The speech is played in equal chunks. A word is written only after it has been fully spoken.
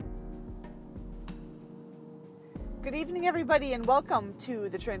Good evening, everybody, and welcome to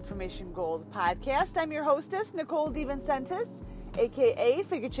the Transformation Gold podcast. I'm your hostess, Nicole DeVincentis, aka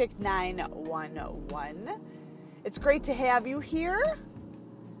Figure Chick 911. It's great to have you here.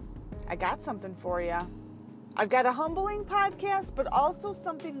 I got something for you. I've got a humbling podcast, but also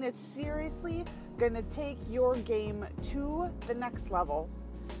something that's seriously going to take your game to the next level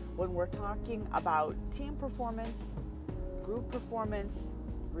when we're talking about team performance, group performance,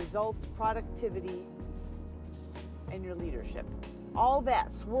 results, productivity, and your leadership. All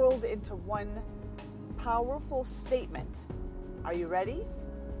that swirled into one powerful statement. Are you ready?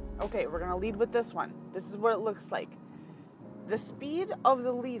 Okay, we're going to lead with this one. This is what it looks like. The speed of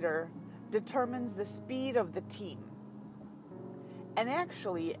the leader determines the speed of the team. And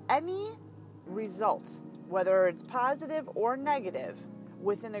actually, any result, whether it's positive or negative,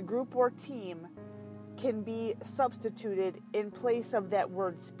 within a group or team, can be substituted in place of that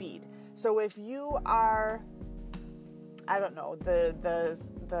word speed. So if you are, I don't know,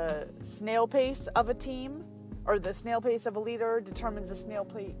 the snail pace of a team, or the snail pace of a leader determines the snail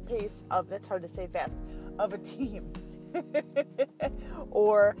pace of, that's hard to say fast, of a team.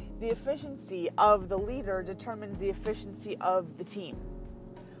 Or the efficiency of the leader determines the efficiency of the team.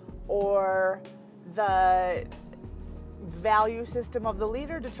 Or the value system of the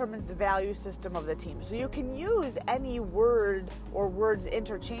leader determines the value system of the team. So you can use any word or words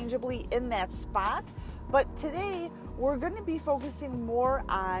interchangeably in that spot, but today we're going to be focusing more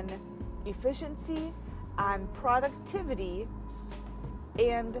on efficiency, on productivity,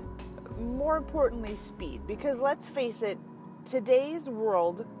 and more importantly, speed. Because let's face it, today's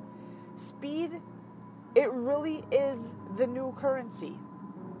world, speed, it really is the new currency.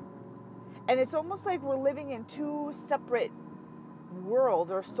 And it's almost like we're living in two separate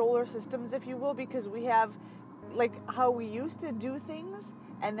worlds or solar systems, if you will, because we have like how we used to do things,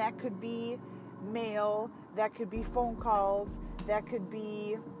 and that could be mail, that could be phone calls, that could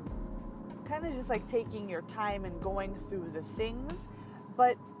be kind of just like taking your time and going through the things.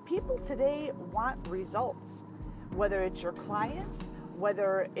 But people today want results, whether it's your clients,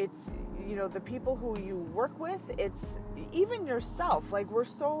 whether it's, you know, the people who you work with, it's even yourself. Like, we're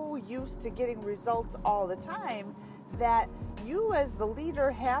so used to getting results all the time that you as the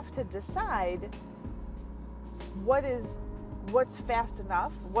leader have to decide what's fast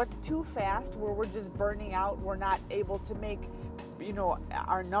enough, what's too fast, where we're just burning out, we're not able to make, you know,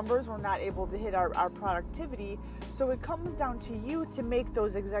 our numbers, we're not able to hit our productivity. So it comes down to you to make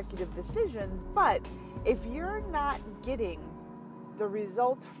those executive decisions. But if you're not getting the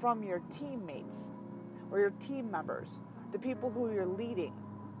results from your teammates or your team members, the people who you're leading,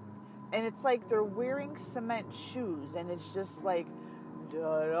 and it's like they're wearing cement shoes, and it's just like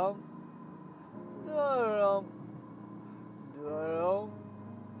da-dum, da-dum, da-dum,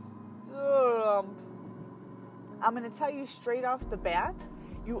 da-dum. I'm going to tell you straight off the bat,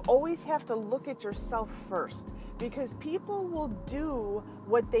 you always have to look at yourself first, because people will do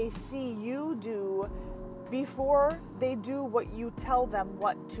what they see you do before they do what you tell them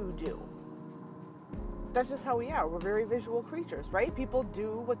what to do. That's just how we are. We're very visual creatures, right? People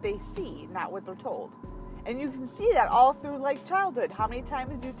do what they see, not what they're told. And you can see that all through like childhood. How many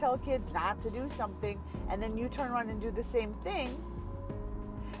times do you tell kids not to do something, and then you turn around and do the same thing,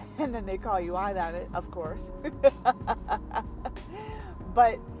 and then they call you out on it, of course.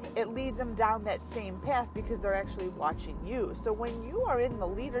 But it leads them down that same path because they're actually watching you. So when you are in the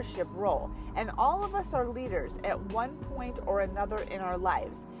leadership role, and all of us are leaders at one point or another in our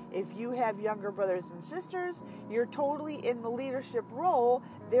lives. If you have younger brothers and sisters, you're totally in the leadership role.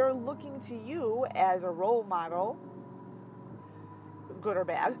 They're looking to you as a role model, good or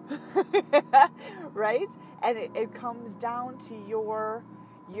bad, right? And it comes down to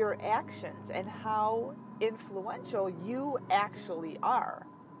your actions and how influential you actually are.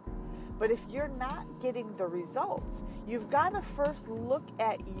 But if you're not getting the results, you've got to first look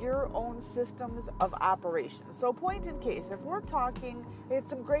at your own systems of operation. So point in case, if we're talking, we had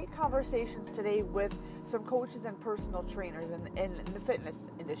some great conversations today with some coaches and personal trainers in the fitness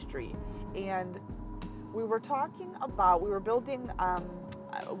industry. And we were talking about,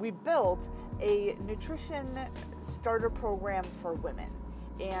 we built a nutrition starter program for women.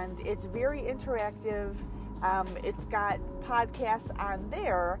 And it's very interactive. It's got podcasts on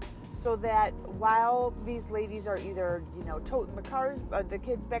there, so that while these ladies are either, you know, toting the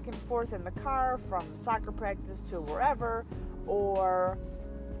kids back and forth in the car from soccer practice to wherever, or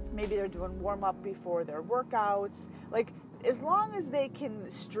maybe they're doing warm up before their workouts, like, as long as they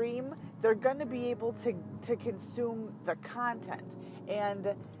can stream, they're going to be able to consume the content.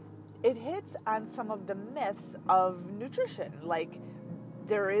 And it hits on some of the myths of nutrition, like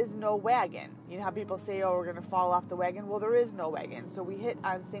there is no wagon. You know how people say, oh, we're going to fall off the wagon? Well, there is no wagon. So we hit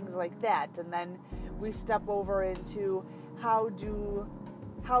on things like that. And then we step over into how do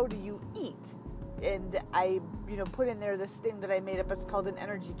you eat? And I, put in there this thing that I made up. It's called an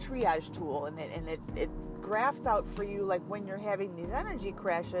energy triage tool. And it graphs out for you, like, when you're having these energy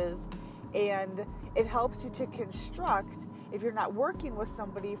crashes. And it helps you to construct, if you're not working with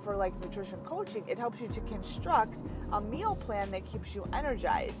somebody for like nutrition coaching, it helps you to construct a meal plan that keeps you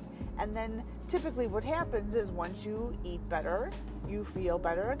energized. And then typically what happens is once you eat better, you feel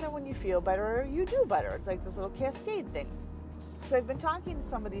better. And then when you feel better, you do better. It's like this little cascade thing. So I've been talking to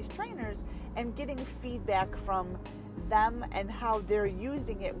some of these trainers and getting feedback from them and how they're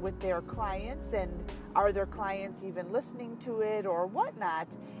using it with their clients, and are their clients even listening to it or whatnot.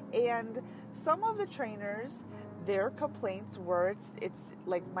 And some of the trainers, their complaints were it's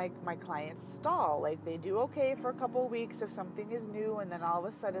like my clients stall. Like, they do okay for a couple of weeks if something is new, and then all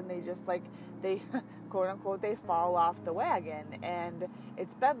of a sudden they just they quote unquote they fall off the wagon. And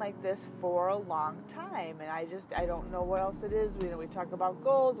it's been like this for a long time, and I don't know what else it is. We talk about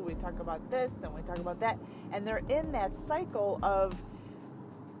goals, we talk about this, and we talk about that, and they're in that cycle of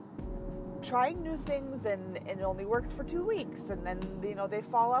trying new things, and it only works for 2 weeks, and then they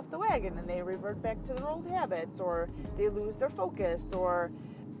fall off the wagon and they revert back to their old habits, or they lose their focus, or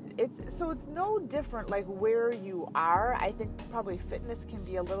it's no different like where you are. I think probably fitness can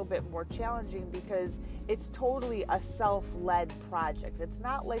be a little bit more challenging because it's totally a self-led project. It's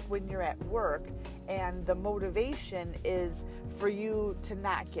not like when you're at work and the motivation is for you to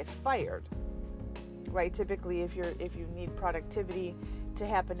not get fired, right? Typically if you need productivity to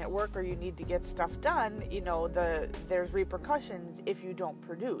happen at work, or you need to get stuff done, there's repercussions if you don't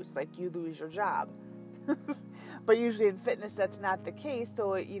produce, like you lose your job. But usually in fitness that's not the case.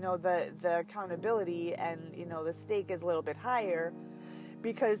 So the accountability and the stake is a little bit higher,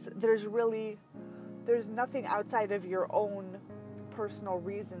 because there's nothing outside of your own personal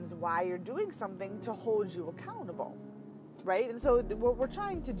reasons why you're doing something to hold you accountable, right? And so what we're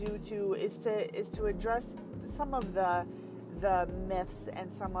trying to do too is to address some of the myths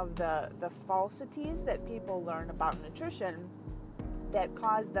and some of the falsities that people learn about nutrition that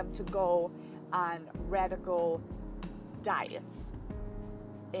cause them to go on radical diets.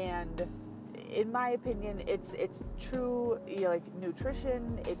 And in my opinion, it's true, like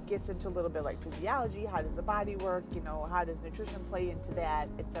nutrition, it gets into a little bit like physiology. How does the body work? How does nutrition play into that,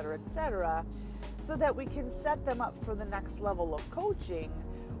 et cetera, so that we can set them up for the next level of coaching,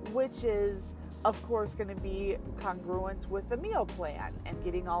 which is, of course, going to be congruence with the meal plan and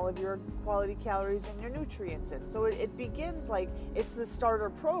getting all of your quality calories and your nutrients in. So it begins like it's the starter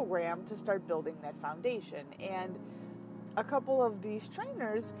program to start building that foundation. And a couple of these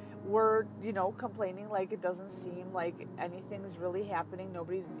trainers were, complaining like it doesn't seem like anything's really happening.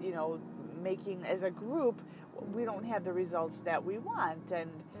 Nobody's, making, as a group, we don't have the results that we want.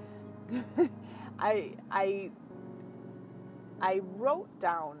 And I wrote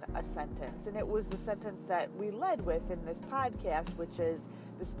down a sentence, and it was the sentence that we led with in this podcast, which is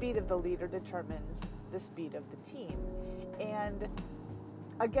the speed of the leader determines the speed of the team. And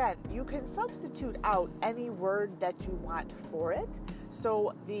again, you can substitute out any word that you want for it.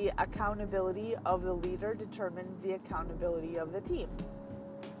 So the accountability of the leader determines the accountability of the team.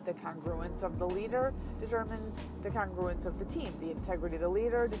 The congruence of the leader determines the congruence of the team. The integrity of the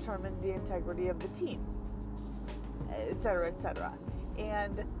leader determines the integrity of the team, et cetera, et cetera.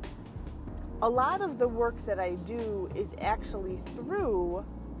 And a lot of the work that I do is actually through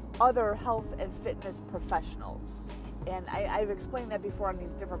other health and fitness professionals. And I've explained that before on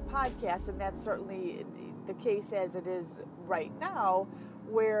these different podcasts, and that's certainly the case as it is right now,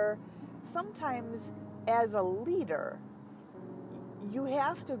 where sometimes as a leader, you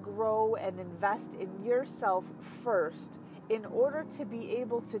have to grow and invest in yourself first in order to be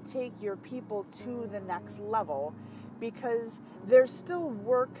able to take your people to the next level, because there's still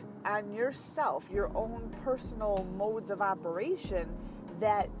work on yourself, your own personal modes of operation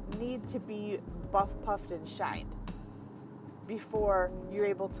that need to be buffed, puffed, and shined before you're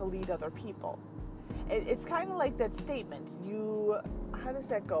able to lead other people. It's kind of like that statement. How does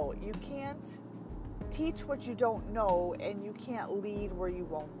that go? You can't teach what you don't know, and you can't lead where you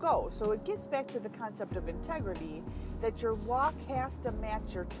won't go. So it gets back to the concept of integrity, that your walk has to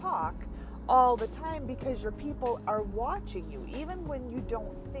match your talk all the time, because your people are watching you. Even when you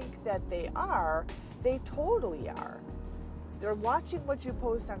don't think that they are, they totally are. They're watching what you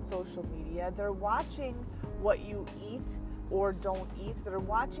post on social media. They're watching what you eat or don't eat. They're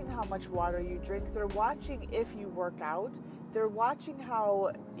watching how much water you drink. They're watching if you work out. They're watching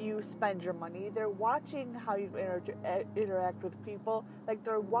how you spend your money. They're watching how you interact with people. Like,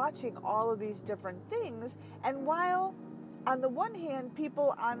 they're watching all of these different things. And while on the one hand,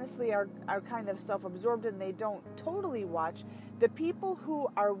 people honestly are kind of self-absorbed and they don't totally watch, the people who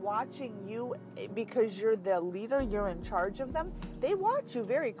are watching you because you're the leader, you're in charge of them, they watch you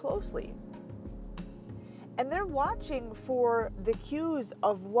very closely. And they're watching for the cues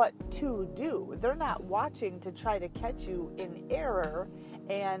of what to do. They're not watching to try to catch you in error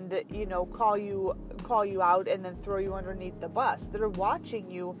and, call you out and then throw you underneath the bus. They're watching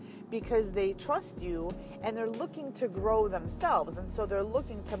you because they trust you and they're looking to grow themselves. And so they're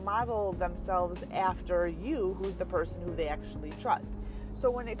looking to model themselves after you, who's the person who they actually trust. So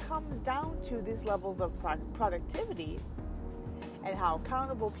when it comes down to these levels of productivity, and how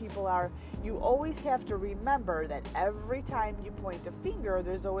accountable people are, you always have to remember that every time you point a finger,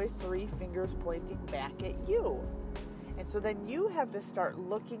 there's always 3 fingers pointing back at you. And so then you have to start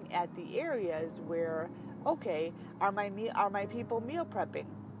looking at the areas where, okay, are my people meal prepping?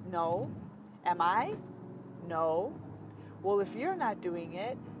 No. Am I? No. Well, if you're not doing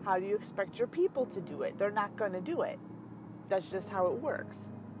it, how do you expect your people to do it? They're not going to do it. That's just how it works.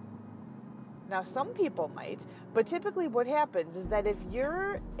 Now, some people might, but typically what happens is that if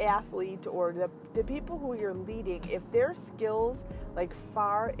your athlete or the people who you're leading, if their skills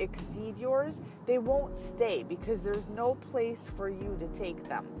far exceed yours, they won't stay because there's no place for you to take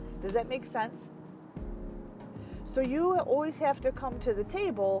them. Does that make sense? So you always have to come to the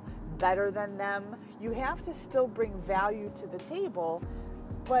table better than them. You have to still bring value to the table,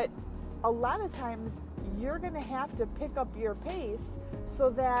 but a lot of times you're going to have to pick up your pace so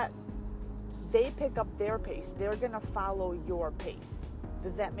that they pick up their pace. They're going to follow your pace.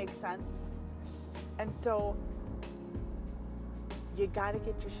 Does that make sense? And so you got to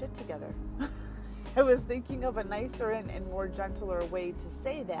get your shit together. I was thinking of a nicer and more gentler way to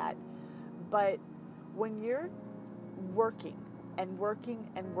say that. But when you're working and working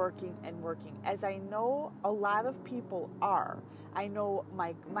and working and working, as I know a lot of people are, I know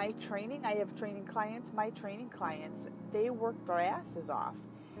my training, I have training clients, my training clients, they work their asses off.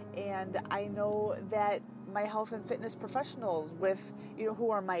 And I know that my health and fitness professionals who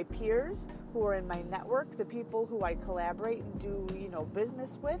are my peers, who are in my network, the people who I collaborate and do,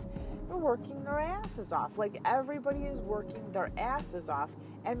 business with, they're working their asses off. Like, everybody is working their asses off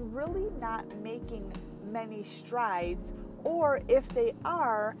and really not making many strides, or if they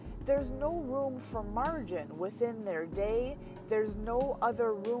are, there's no room for margin within their day. There's no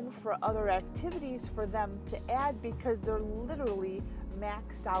other room for other activities for them to add because they're literally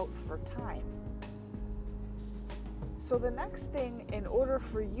maxed out for time. So the next thing, in order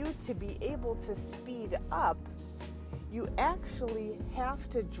for you to be able to speed up, you actually have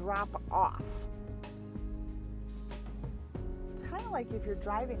to drop off. It's kind of like if you're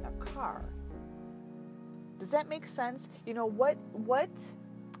driving a car. Does that make sense?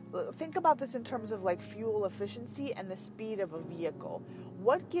 Think about this in terms of fuel efficiency and the speed of a vehicle.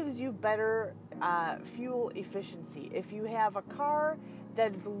 What gives you better fuel efficiency? If you have a car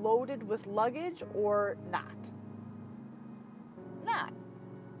that is loaded with luggage or not? Not,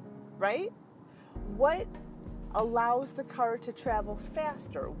 right? What allows the car to travel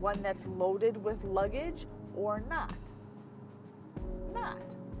faster? One that's loaded with luggage or not? Not.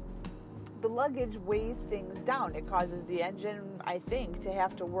 The luggage weighs things down. It causes the engine, I think, to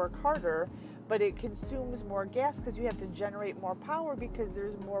have to work harder, but it consumes more gas because you have to generate more power because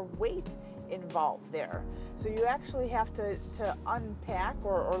there's more weight involved there. So you actually have to unpack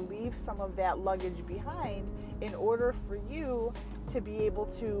or leave some of that luggage behind in order for you to be able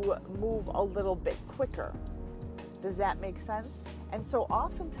to move a little bit quicker. Does that make sense? And so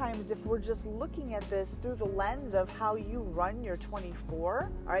oftentimes, if we're just looking at this through the lens of how you run your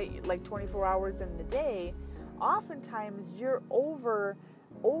 24, right, 24 hours in the day, oftentimes you're over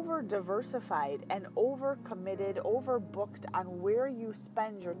diversified and over committed, over booked on where you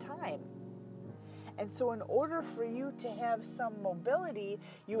spend your time. And so in order for you to have some mobility,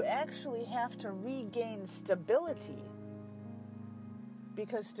 you actually have to regain stability,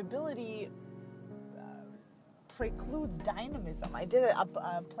 because stability precludes dynamism. I did a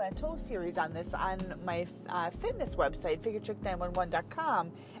plateau series on this on my fitness website,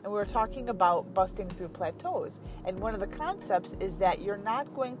 figurechick911.com, and we were talking about busting through plateaus. And one of the concepts is that you're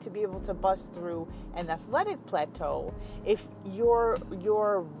not going to be able to bust through an athletic plateau if your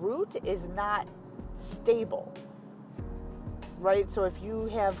route is not stable. right? So if you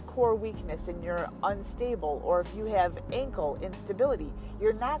have core weakness and you're unstable, or if you have ankle instability,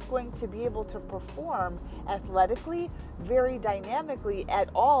 you're not going to be able to perform athletically, very dynamically at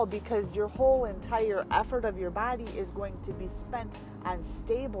all, because your whole entire effort of your body is going to be spent on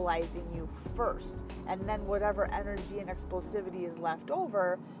stabilizing you first. And then whatever energy and explosivity is left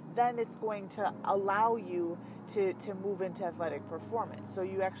over, then it's going to allow you to move into athletic performance. So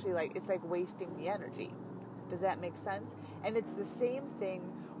you actually it's like wasting the energy. Does that make sense? And it's the same thing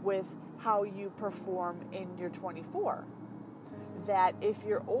with how you perform in your 24. That if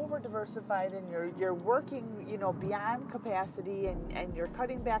you're over diversified and you're working, beyond capacity, and you're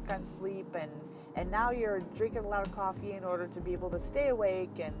cutting back on sleep, and now you're drinking a lot of coffee in order to be able to stay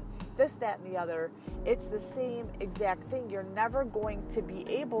awake, and this, that, and the other, it's the same exact thing. You're never going to be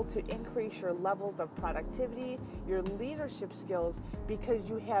able to increase your levels of productivity, your leadership skills, because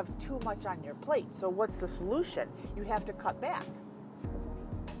you have too much on your plate. So what's the solution? You have to cut back.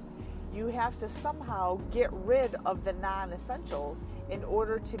 You have to somehow get rid of the non-essentials in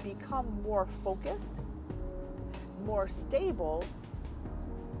order to become more focused, more stable,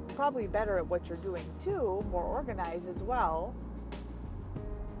 probably better at what you're doing too, more organized as well,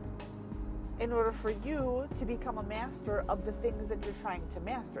 in order for you to become a master of the things that you're trying to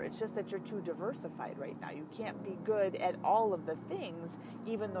master. It's just that you're too diversified right now. You can't be good at all of the things,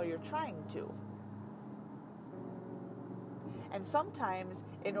 even though you're trying to. And sometimes,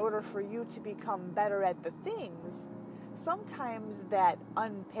 in order for you to become better at the things, sometimes that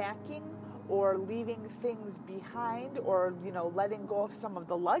unpacking or leaving things behind, or letting go of some of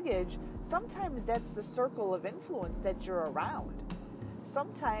the luggage, sometimes that's the circle of influence that you're around.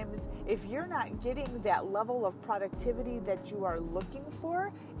 Sometimes if you're not getting that level of productivity that you are looking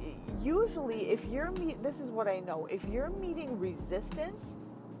for, usually this is what I know, if you're meeting resistance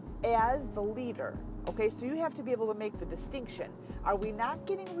as the leader, okay, so you have to be able to make the distinction. Are we not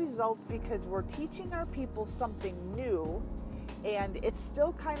getting results because we're teaching our people something new and it's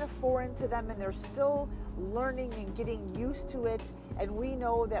still kind of foreign to them and they're still learning and getting used to it, and we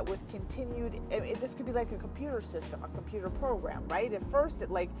know that with continued, this could be like a computer system, a computer program, right? At first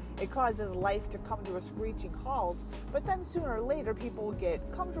it causes life to come to a screeching halt, but then sooner or later people get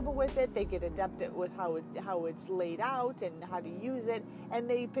comfortable with it, they get adept with how it's laid out and how to use it, and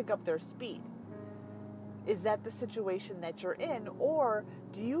they pick up their speed. Is that the situation that you're in, or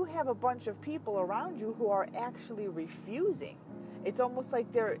do you have a bunch of people around you who are actually refusing? It's almost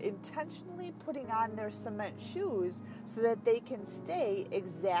like they're intentionally putting on their cement shoes so that they can stay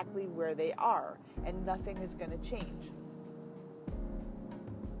exactly where they are, and nothing is going to change.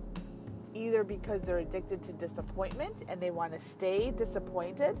 Either because they're addicted to disappointment and they want to stay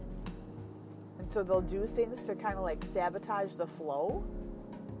disappointed, and so they'll do things to kind of sabotage the flow.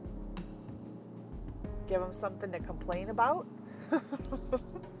 Give them something to complain about.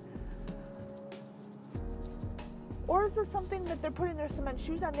 Or is this something that they're putting their cement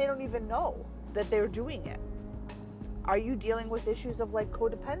shoes on, they don't even know that they're doing it? Are you dealing with issues of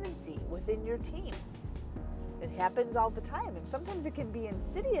codependency within your team? It happens all the time, and sometimes it can be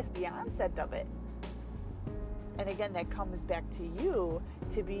insidious, the onset of it. And again, that comes back to you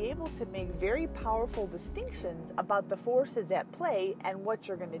to be able to make very powerful distinctions about the forces at play and what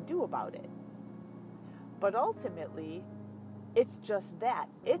you're going to do about it. But ultimately, it's just that.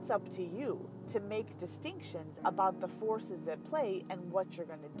 It's up to you to make distinctions about the forces at play and what you're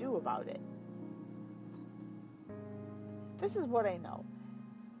going to do about it. This is what I know.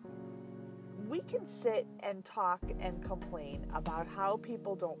 We can sit and talk and complain about how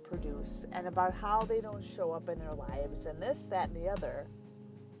people don't produce and about how they don't show up in their lives and this, that, and the other.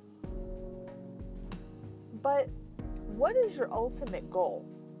 But what is your ultimate goal?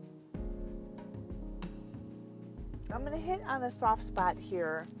 I'm going to hit on a soft spot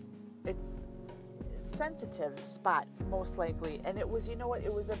here. It's a sensitive spot, most likely. And it was, it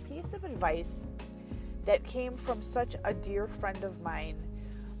was a piece of advice that came from such a dear friend of mine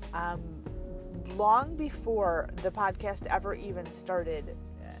long before the podcast ever even started.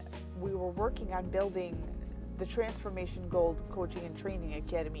 We were working on building the Transformation Gold Coaching and Training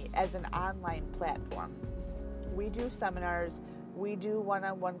Academy as an online platform. We do seminars, we do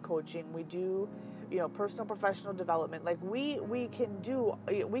one-on-one coaching, we do personal professional development. We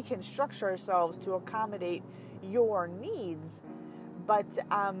can structure ourselves to accommodate your needs, but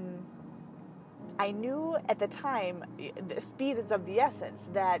I knew at the time the speed is of the essence,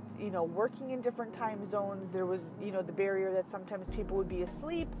 that working in different time zones, there was the barrier that sometimes people would be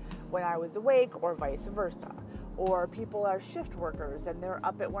asleep when I was awake, or vice versa. Or people are shift workers and they're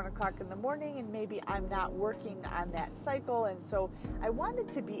up at 1 o'clock in the morning and maybe I'm not working on that cycle. And so I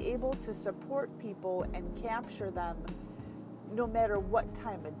wanted to be able to support people and capture them no matter what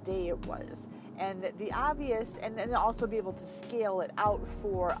time of day it was. And the obvious, and then also be able to scale it out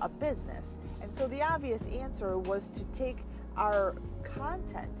for a business. And so the obvious answer was to take our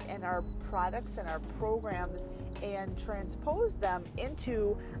content and our products and our programs and transpose them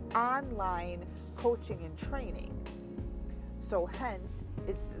into online coaching and training. So hence,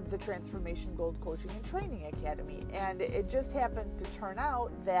 it's the Transformation Gold Coaching and Training Academy. And it just happens to turn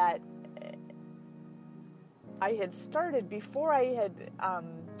out that I had started before I had,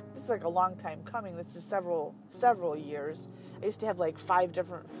 this is like a long time coming, this is several years. I used to have like 4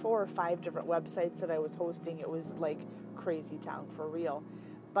 or 5 different websites that I was hosting. It was like crazy town for real.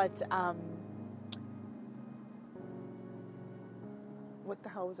 But what the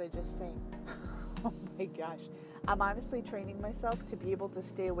hell was I just saying? Oh my gosh. I'm honestly training myself to be able to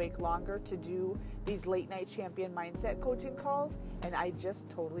stay awake longer to do these late night champion mindset coaching calls, and I just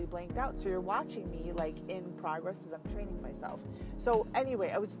totally blanked out. So you're watching me like in progress as I'm training myself. So anyway,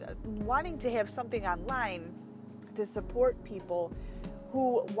 I was wanting to have something online to support people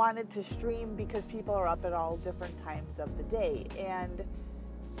who wanted to stream because people are up at all different times of the day. And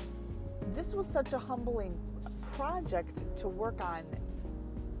this was such a humbling project to work on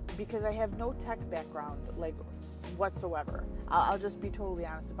because I have no tech background, like whatsoever. I'll just be totally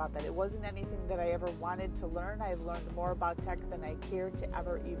honest about that. It wasn't anything that I ever wanted to learn. I've learned more about tech than I care to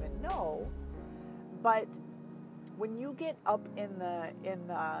ever even know. But when you get up in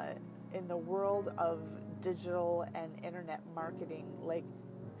the world of digital and internet marketing, like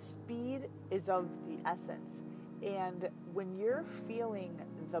speed is of the essence. And when you're feeling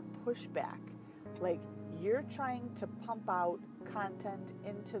the pushback, like you're trying to pump out content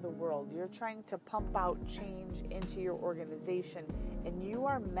into the world, you're trying to pump out change into your organization, and you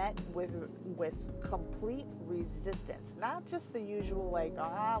are met with complete resistance. Not just the usual like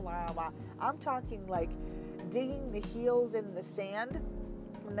I'm talking like digging the heels in the sand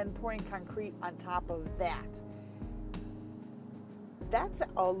and then pouring concrete on top of that. That's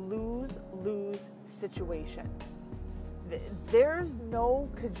a lose-lose situation. There's no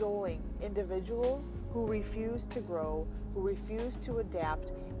cajoling individuals who refuse to grow, who refuse to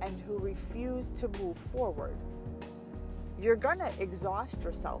adapt, and who refuse to move forward. You're gonna exhaust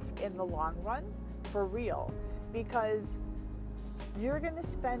yourself in the long run, for real, because you're gonna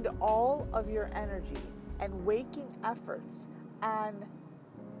spend all of your energy and waking efforts on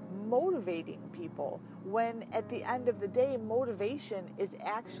motivating people when at the end of the day motivation is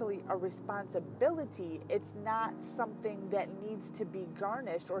actually a responsibility. It's not something that needs to be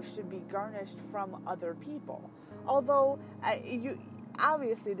garnished or should be garnished from other people. Although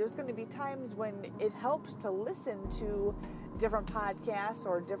obviously there's going to be times when it helps to listen to different podcasts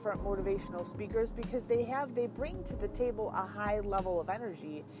or different motivational speakers because they bring to the table a high level of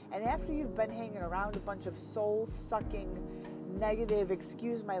energy. And after you've been hanging around a bunch of soul-sucking, negative,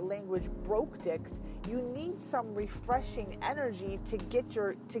 excuse my language, broke dicks, you need some refreshing energy to get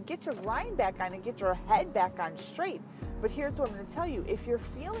your grind back on and get your head back on straight. But here's what I'm going to tell you. If you're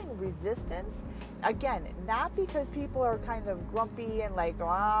feeling resistance, again, not because people are kind of grumpy and like,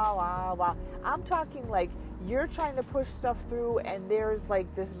 I'm talking like you're trying to push stuff through and there's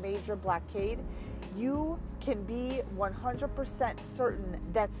like this major blockade, you can be 100% certain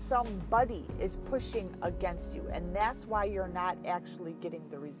that somebody is pushing against you, and that's why you're not actually getting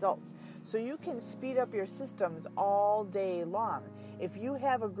the results. So you can speed up your systems all day long. If you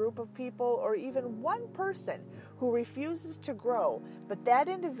have a group of people or even one person who refuses to grow, but that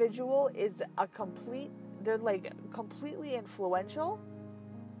individual is they're like completely influential,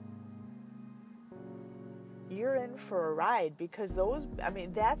 you're in for a ride, because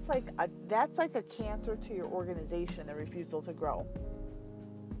that's like a cancer to your organization, the refusal to grow.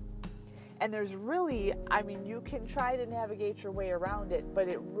 And there's really, you can try to navigate your way around it, but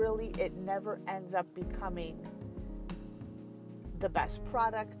it never ends up becoming the best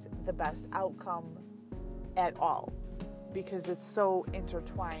product, the best outcome at all, because it's so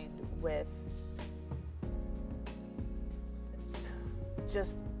intertwined with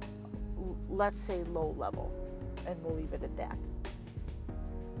just, let's say, low level, and we'll leave it at that.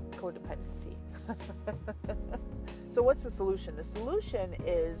 Codependency. So what's the solution? The solution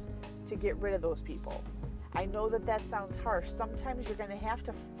is to get rid of those people. I know that sounds harsh. Sometimes you're going to have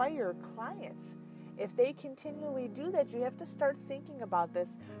to fire clients. If they continually do that, you have to start thinking about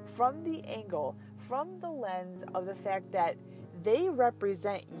this from the angle, from the lens of the fact that they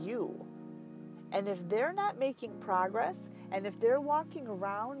represent you. And if they're not making progress, and if they're walking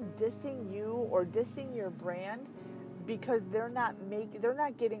around dissing you or dissing your brand because they're not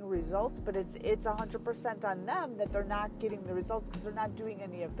getting results, but it's 100% on them that they're not getting the results because they're not doing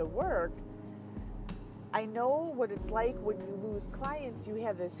any of the work, I know what it's like when you lose clients. You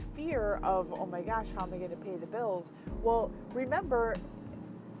have this fear of, oh my gosh, how am I going to pay the bills? Well, remember,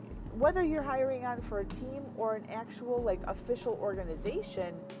 whether you're hiring on for a team or an actual like official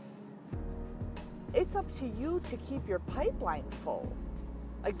organization, it's up to you to keep your pipeline full.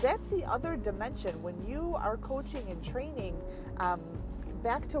 Like, that's the other dimension. When you are coaching and training,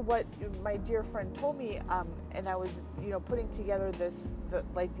 back to what my dear friend told me, and I was, putting together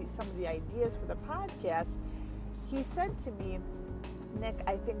some of the ideas for the podcast. He said to me, Nick,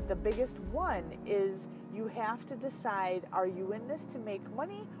 I think the biggest one is you have to decide, are you in this to make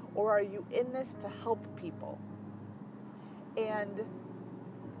money or are you in this to help people? And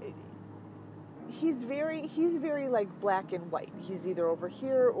he's very like black and white. He's either over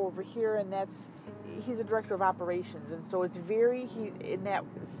here or over here, and he's a director of operations, and so it's in that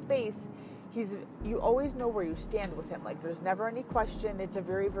space. You always know where you stand with him. Like, there's never any question. It's a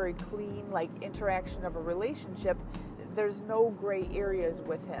very, very clean like interaction of a relationship. There's no gray areas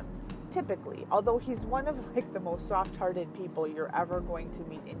with him, typically. Although he's one of like the most soft-hearted people you're ever going to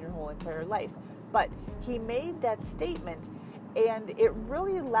meet in your whole entire life. But he made that statement, and it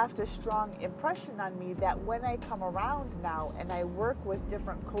really left a strong impression on me that when I come around now and I work with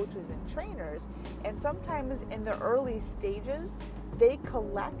different coaches and trainers, and sometimes in the early stages, they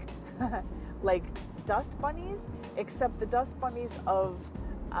collect like dust bunnies, except the dust bunnies of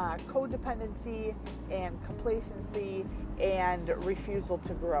codependency and complacency and refusal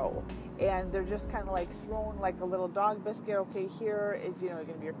to grow. And they're just kind of like thrown like a little dog biscuit. Okay, here is, you're going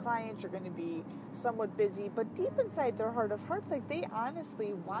to be your client. You're going to be somewhat busy. But deep inside their heart of hearts, like, they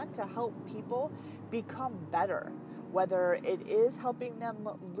honestly want to help people become better. Whether it is helping them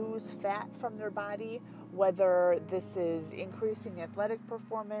lose fat from their body, whether this is increasing athletic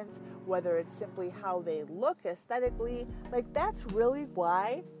performance, whether it's simply how they look aesthetically, like, that's really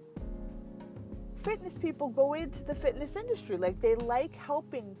why fitness people go into the fitness industry. Like, they like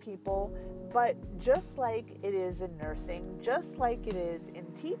helping people, but just like it is in nursing, just like it is in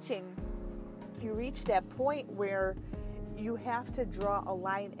teaching, you reach that point where you have to draw a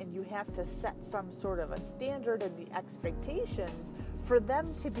line and you have to set some sort of a standard and the expectations for them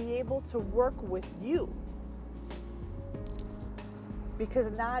to be able to work with you.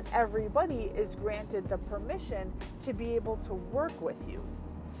 Because not everybody is granted the permission to be able to work with you.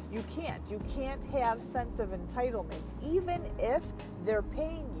 You can't have sense of entitlement. Even if they're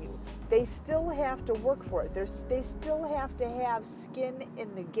paying you, they still have to work for it. They still have to have skin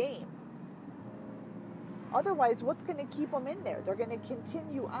in the game. Otherwise, what's going to keep them in there? They're going to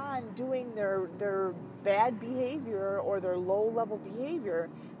continue on doing their bad behavior or their low-level behavior.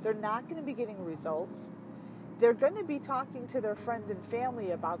 They're not going to be getting results. They're going to be talking to their friends and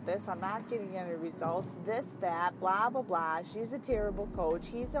family about this. I'm not getting any results. This, that, blah, blah, blah. She's a terrible coach.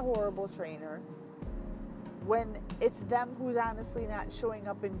 He's a horrible trainer. When it's them who's honestly not showing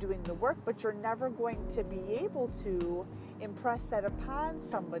up and doing the work, but you're never going to be able to impress that upon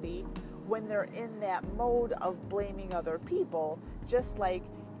somebody when they're in that mode of blaming other people, just like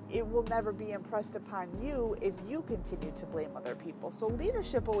it will never be impressed upon you if you continue to blame other people. So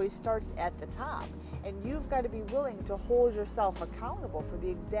leadership always starts at the top, and you've got to be willing to hold yourself accountable for the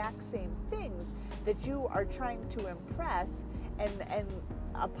exact same things that you are trying to impress and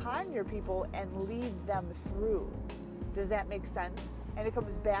upon your people and lead them through. Does that make sense? And it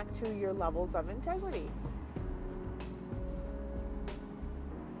comes back to your levels of integrity.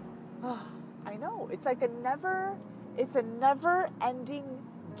 I know, it's like a never-ending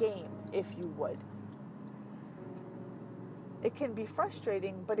game, if you would. It can be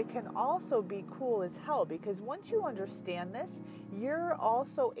frustrating, but it can also be cool as hell, because once you understand this, you're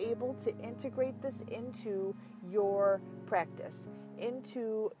also able to integrate this into your practice,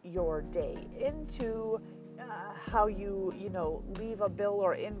 into your day, into how you leave a bill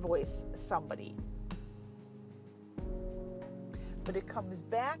or invoice somebody. But it comes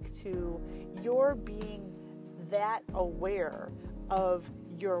back to your being that aware of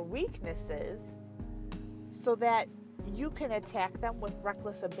your weaknesses so that you can attack them with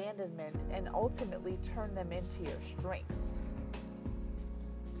reckless abandonment and ultimately turn them into your strengths.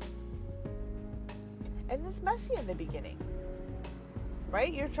 And it's messy in the beginning,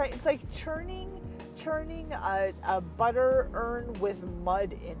 right? It's like churning a butter urn with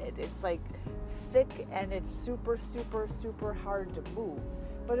mud in it. It's like thick and it's super, super, super hard to move.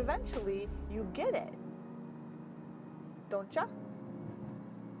 But eventually you get it. Don't ya?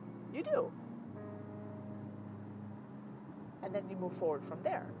 You do. And then you move forward from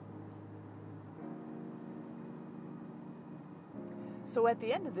there. So at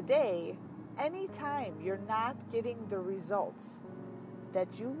the end of the day, anytime you're not getting the results that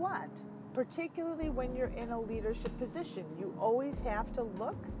you want, particularly when you're in a leadership position. You always have to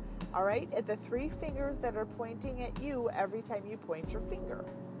look, all right, at the 3 fingers that are pointing at you every time you point your finger.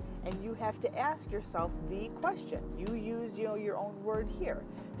 And you have to ask yourself the question. You use your own word here.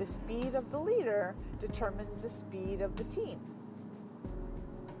 The speed of the leader determines the speed of the team.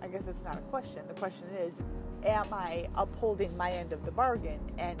 I guess it's not a question. The question is, am I upholding my end of the bargain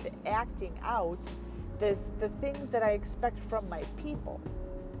and acting out the things that I expect from my people?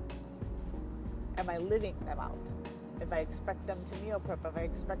 Am I living them out? If I expect them to meal prep, if I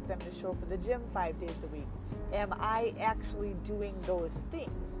expect them to show up at the gym 5 days a week, am I actually doing those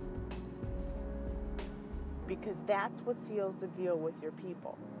things? Because that's what seals the deal with your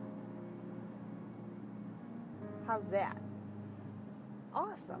people. How's that?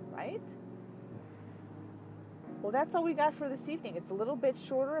 Awesome, right? Well, that's all we got for this evening. It's a little bit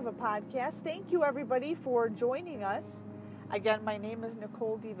shorter of a podcast. Thank you, everybody, for joining us. Again, my name is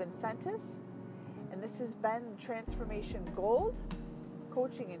Nicole DeVincentis, and this has been Transformation Gold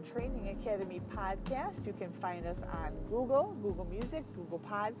Coaching and Training Academy podcast. You can find us on Google Music, Google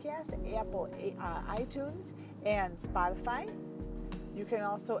Podcasts, Apple iTunes, and Spotify. You can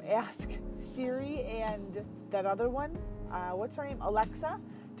also ask Siri and that other one, what's her name, Alexa,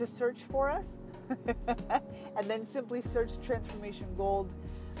 to search for us. And then simply search Transformation Gold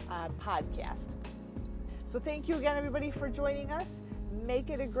podcast. So thank you again, everybody, for joining us. Make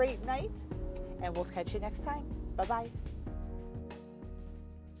it a great night, and we'll catch you next time. Bye-bye.